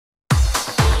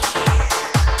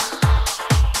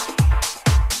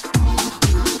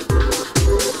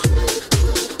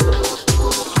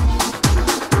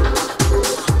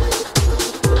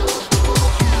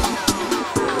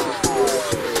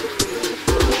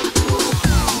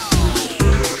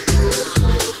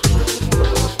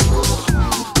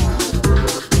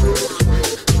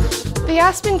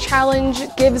Aspen Challenge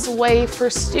gives way for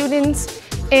students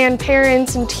and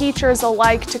parents and teachers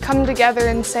alike to come together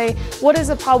and say, what is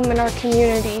a problem in our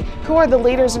community? Who are the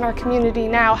leaders in our community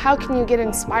now? How can you get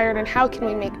inspired and how can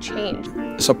we make change?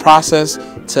 It's a process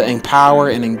to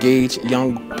empower and engage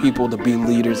young people to be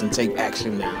leaders and take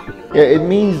action now. Yeah, it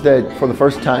means that for the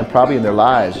first time probably in their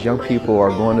lives, young people are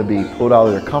going to be pulled out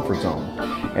of their comfort zone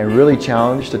and really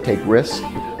challenged to take risks,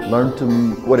 learn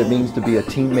what it means to be a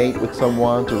teammate with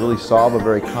someone, to really solve a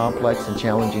very complex and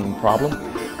challenging problem,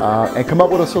 and come up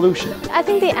with a solution. I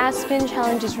think the Aspen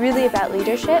Challenge is really about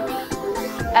leadership.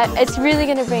 It's really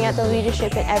going to bring out the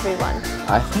leadership in everyone.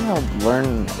 I think I'll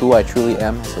learn who I truly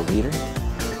am as a leader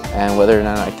and whether or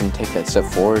not I can take that step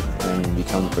forward and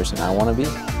become the person I want to be.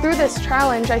 Through this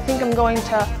challenge, I think I'm going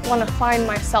to want to find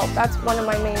myself. That's one of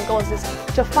my main goals, is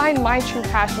to find my true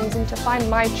passions and to find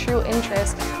my true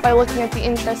interests by looking at the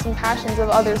interests and passions of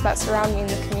others that surround me in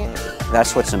the community.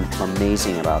 That's what's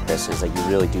amazing about this, is that you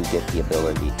really do get the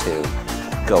ability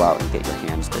to go out and get your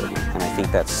hands dirty. And I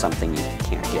think that's something you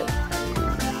can't get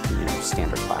in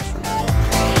standard classroom.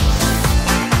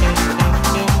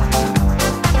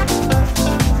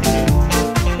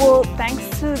 Well,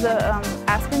 thanks to the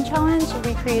Aspen Challenge,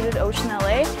 we created Ocean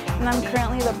LA, and I'm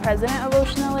currently the president of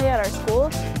Ocean LA at our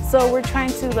school. So we're trying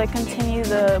to continue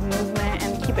the movement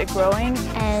and keep it growing.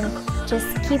 And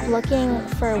just keep looking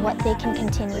for what they can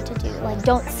continue to do.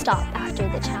 Don't stop after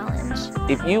the challenge.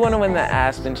 If you want to win the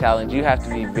Aspen Challenge, you have to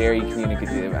be very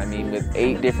communicative. I mean, with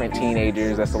 8 different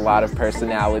teenagers, that's a lot of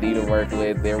personality to work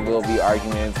with. There will be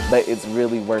arguments, but it's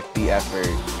really worth the effort.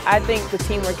 I think the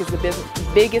teamwork is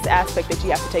the biggest aspect that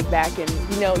you have to take back, and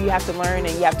you have to learn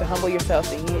and you have to humble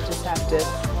yourself, and you just have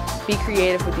to be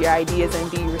creative with your ideas and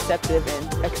be receptive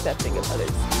and accepting of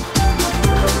others.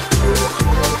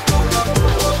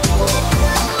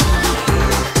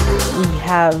 We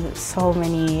have so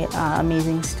many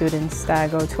amazing students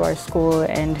that go to our school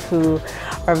and who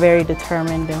are very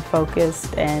determined and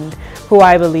focused, and who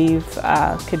I believe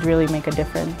could really make a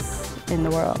difference in the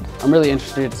world. I'm really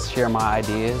interested to share my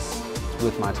ideas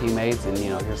with my teammates and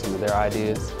hear some of their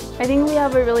ideas. I think we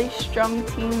have a really strong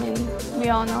team, and we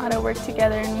all know how to work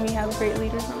together, and we have great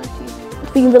leaders on our team.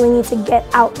 We really need to get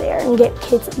out there and get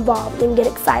kids involved and get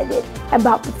excited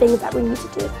about the things that we need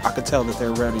to do. I could tell that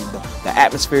they're ready. The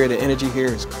atmosphere, the energy here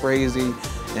is crazy,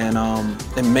 and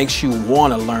it makes you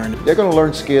want to learn. They're going to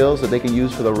learn skills that they can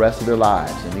use for the rest of their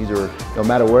lives, and these are, no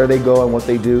matter where they go and what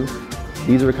they do,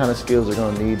 these are the kind of skills they're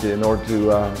going to need in order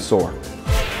to soar.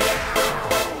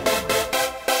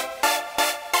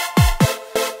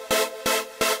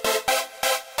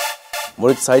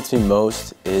 What excites me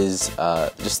most is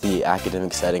just the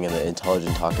academic setting and the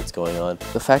intelligent talk that's going on.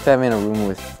 The fact that I'm in a room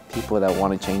with people that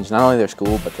want to change not only their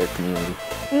school, but their community.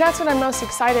 And that's what I'm most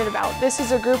excited about. This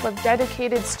is a group of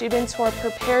dedicated students who are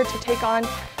prepared to take on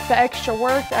the extra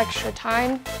work, the extra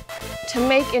time, to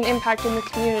make an impact in the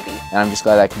community. And I'm just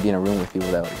glad I can be in a room with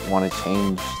people that want to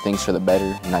change things for the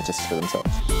better, not just for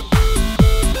themselves.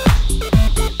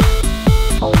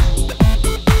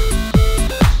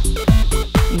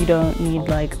 You don't need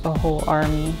a whole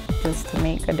army just to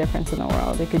make a difference in the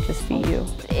world. It could just be you.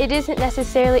 It isn't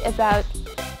necessarily about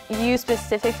you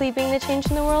specifically being the change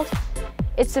in the world.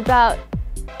 It's about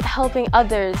helping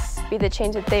others be the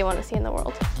change that they want to see in the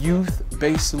world.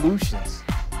 Youth-based solutions.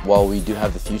 While we do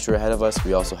have the future ahead of us,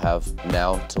 we also have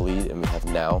now to lead, and we have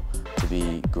now to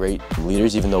be great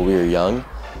leaders. Even though we are young,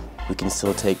 we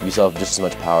still have just as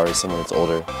much power as someone that's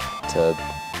older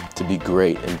to be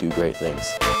great and do great things.